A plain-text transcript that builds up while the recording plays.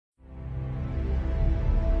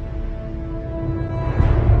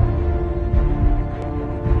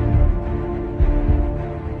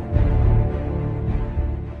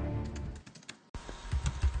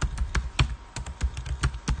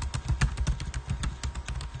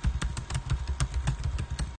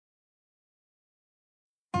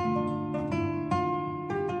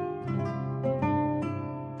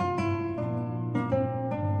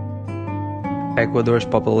Ecuador's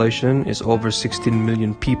population is over 16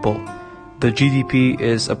 million people. The GDP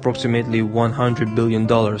is approximately $100 billion.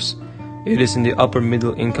 It is in the upper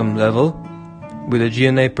middle income level, with a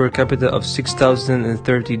GNA per capita of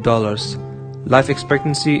 $6,030. Life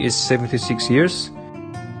expectancy is 76 years.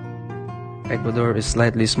 Ecuador is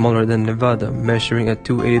slightly smaller than Nevada, measuring at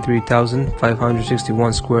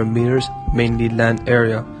 283,561 square meters, mainly land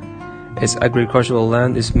area. Its agricultural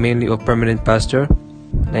land is mainly of permanent pasture,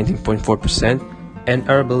 19.4%, and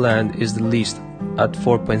arable land is the least, at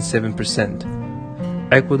 4.7%.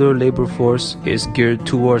 Ecuador labor force is geared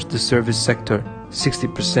towards the service sector,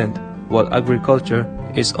 60%, while agriculture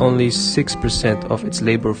is only 6% of its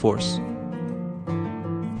labor force.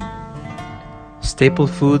 Staple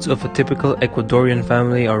foods of a typical Ecuadorian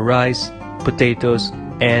family are rice, potatoes,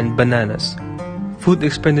 and bananas. Food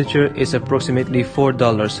expenditure is approximately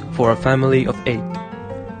 $4 for a family of 8.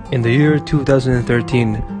 In the year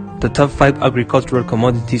 2013, the top 5 agricultural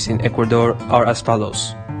commodities in Ecuador are as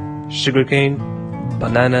follows: sugarcane,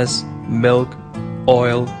 bananas, milk,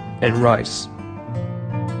 oil, and rice.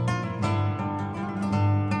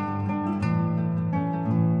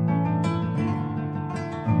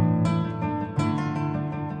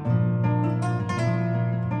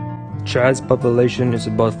 Chad's population is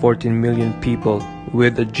about 14 million people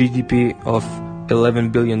with a GDP of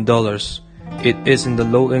 $11 billion. It is in the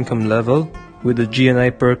low income level with a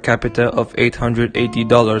GNI per capita of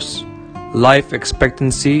 $880. Life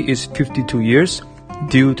expectancy is 52 years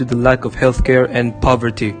due to the lack of healthcare and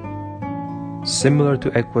poverty. Similar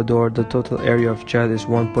to Ecuador, the total area of Chad is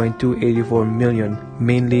 1.284 million,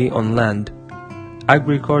 mainly on land.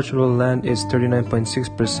 Agricultural land is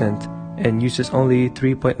 39.6%. and uses only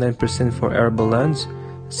 3.9% for arable lands,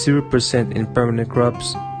 0% in permanent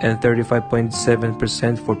crops, and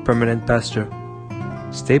 35.7% for permanent pasture.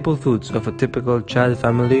 Staple foods of a typical Chad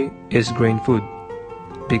family is grain food.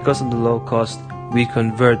 Because of the low cost, we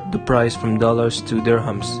convert the price from dollars to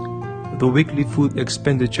dirhams. The weekly food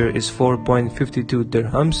expenditure is 4.52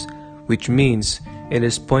 dirhams, which means it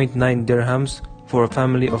is 0.9 dirhams for a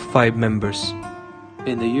family of 5 members.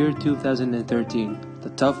 In the year 2013, the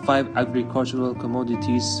top 5 agricultural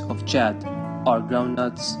commodities of Chad are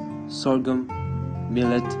groundnuts, sorghum,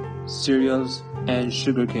 millet, cereals, and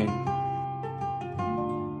sugarcane.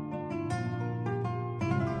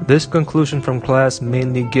 This conclusion from class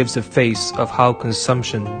mainly gives a face of how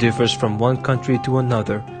consumption differs from one country to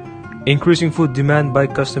another. Increasing food demand by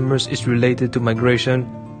customers is related to migration,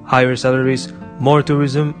 higher salaries, more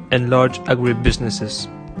tourism, and large agribusinesses.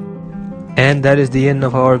 And that is the end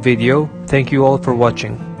of our video. Thank you all for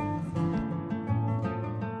watching.